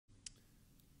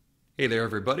Hey there,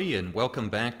 everybody, and welcome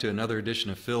back to another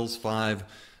edition of PhilsPhive.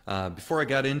 Before I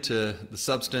got into the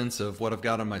substance of what I've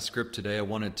got on my script today, I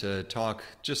wanted to talk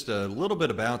just a little bit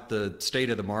about the state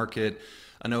of the market.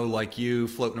 I know, like you,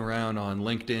 floating around on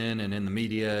LinkedIn and in the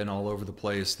media and all over the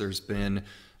place, there's been,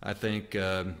 I think,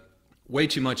 way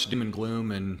too much doom and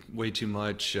gloom and way too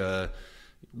much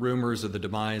rumors of the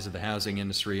demise of the housing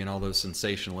industry and all those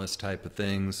sensationalist type of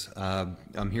things.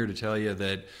 I'm here to tell you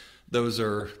that those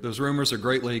rumors are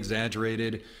greatly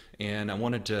exaggerated, and I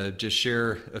wanted to just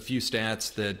share a few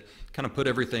stats that kind of put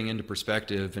everything into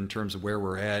perspective in terms of where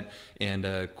we're at and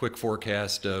a quick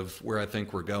forecast of where I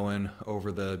think we're going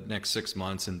over the next 6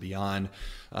 months and beyond.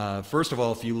 First of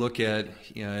all, if you look at,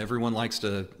 everyone likes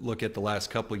to look at the last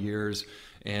couple of years,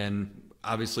 and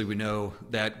obviously we know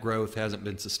that growth hasn't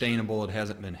been sustainable. It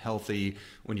hasn't been healthy.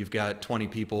 When you've got 20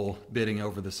 people bidding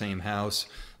over the same house,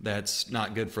 that's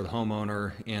not good for the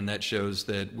homeowner, and that shows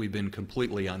that we've been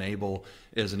completely unable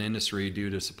as an industry due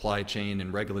to supply chain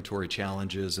and regulatory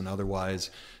challenges and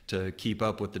otherwise to keep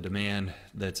up with the demand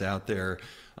that's out there.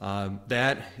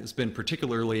 That has been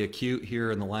particularly acute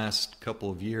here in the last couple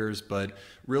of years, but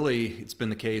really it's been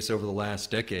the case over the last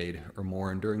decade or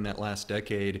more. And during that last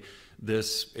decade,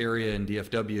 this area in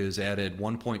DFW has added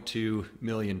 1.2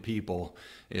 million people.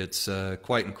 It's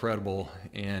quite incredible,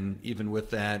 and even with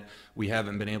that, we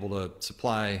haven't been able to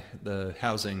supply the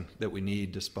housing that we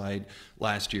need, despite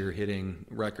last year hitting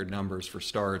record numbers for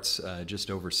starts, just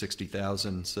over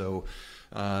 60,000. So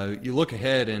you look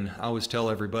ahead, and I always tell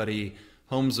everybody,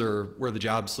 homes are where the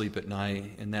jobs sleep at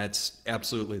night, and that's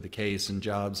absolutely the case, and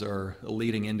jobs are a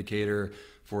leading indicator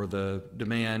for the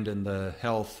demand and the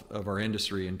health of our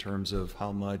industry in terms of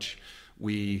how much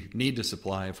we need to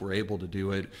supply if we're able to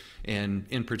do it. And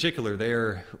in particular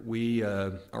there, we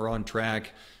are on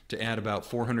track to add about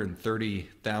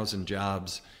 430,000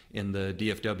 jobs in the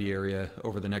DFW area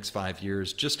over the next 5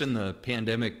 years. Just in the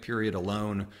pandemic period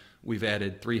alone, we've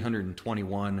added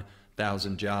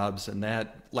 321,000 jobs, and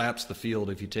that laps the field.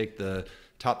 If you take the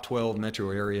top 12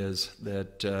 metro areas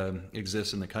that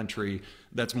exist in the country,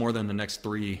 that's more than the next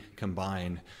three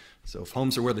combined. So if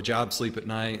homes are where the jobs sleep at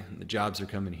night, and the jobs are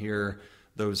coming here,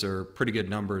 those are pretty good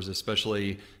numbers,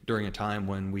 especially during a time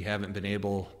when we haven't been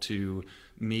able to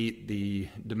meet the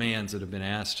demands that have been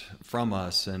asked from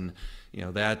us. And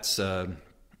that's I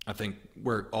think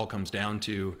where it all comes down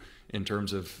to in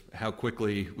terms of how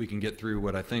quickly we can get through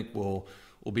what I think will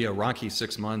be a rocky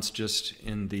 6 months, just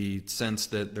in the sense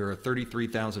that there are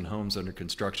 33,000 homes under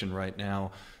construction right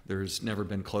now. There's never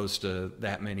been close to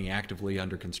that many actively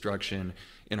under construction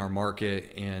in our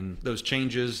market, and those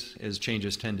changes, as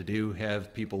changes tend to do,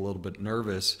 have people a little bit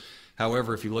nervous.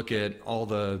 However, if you look at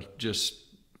just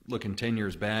looking 10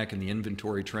 years back and the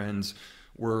inventory trends,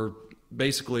 we're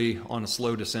basically on a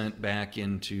slow descent back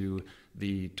into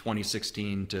the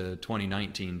 2016 to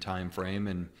 2019 timeframe.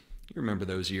 And you remember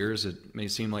those years. It may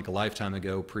seem like a lifetime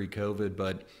ago pre-COVID,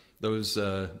 but those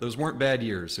weren't bad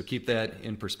years. So keep that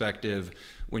in perspective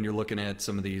when you're looking at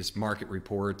some of these market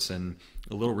reports, and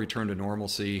a little return to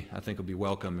normalcy, I think, will be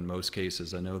welcome in most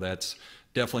cases. I know that's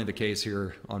definitely the case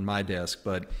here on my desk.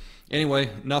 But anyway,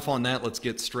 enough on that. Let's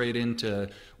get straight into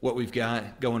what we've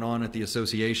got going on at the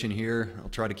association here. I'll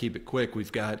try to keep it quick.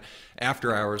 We've got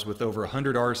after hours with over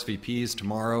 100 RSVPs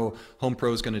tomorrow.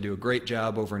 HomePro is going to do a great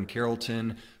job over in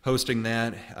Carrollton hosting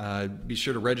that. Be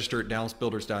sure to register at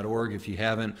DallasBuilders.org if you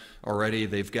haven't already.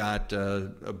 They've got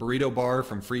a burrito bar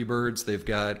from Freebirds. They've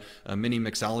got a mini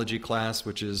mixology class,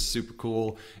 which is super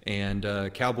cool, and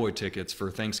cowboy tickets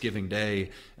for Thanksgiving Day.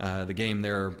 The game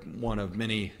there, one of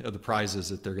many of the prizes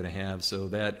that they're going to have. So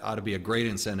that ought to be a great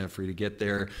incentive for you to get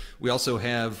there. We also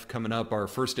have coming up our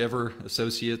first ever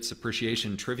Associates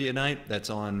Appreciation Trivia Night. That's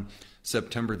on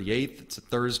September the 8th. It's a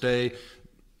Thursday.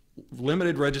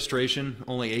 Limited registration,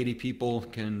 only 80 people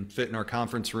can fit in our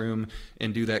conference room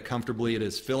and do that comfortably. It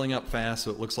is filling up fast,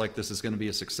 so it looks like this is going to be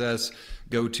a success.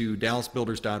 Go to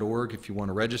DallasBuilders.org if you want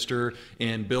to register.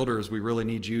 And builders, we really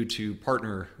need you to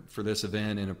partner for this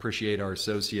event and appreciate our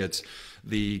associates.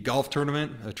 The golf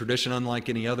tournament, a tradition unlike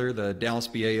any other, the Dallas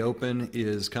BA Open,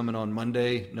 is coming on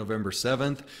Monday, November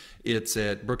 7th. It's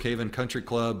at Brookhaven Country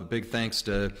Club. A big thanks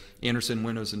to Anderson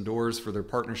Windows and Doors for their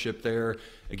partnership there.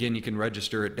 Again, you can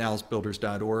register at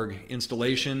DallasBuilders.org.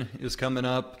 Installation is coming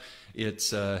up.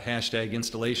 It's hashtag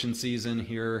installation season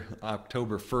here.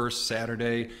 October 1st,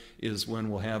 Saturday, is when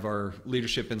we'll have our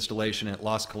leadership installation at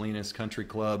Las Colinas Country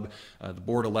Club. The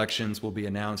board elections will be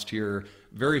announced here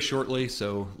very shortly,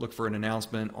 so look for an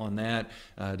announcement on that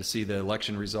to see the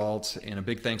election results. And a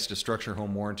big thanks to Structure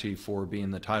Home Warranty for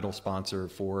being the title sponsor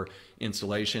for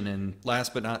installation. And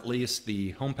last but not least,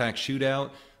 the HomePAC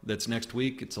shootout that's next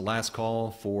week. It's the last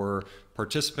call for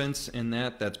participants in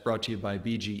that. That's brought to you by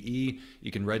BGE.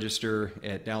 You can register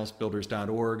at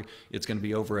dallasbuilders.org. It's going to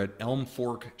be over at Elm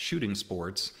Fork Shooting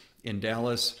Sports in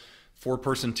Dallas.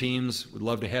 4-person teams. Would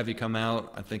love to have you come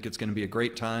out. I think it's going to be a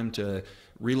great time to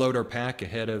reload our pack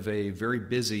ahead of a very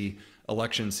busy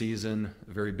election season,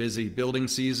 a very busy building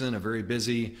season, a very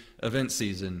busy event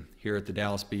season here at the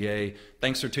Dallas BA.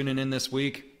 Thanks for tuning in this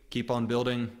week. Keep on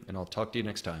building, and I'll talk to you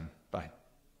next time.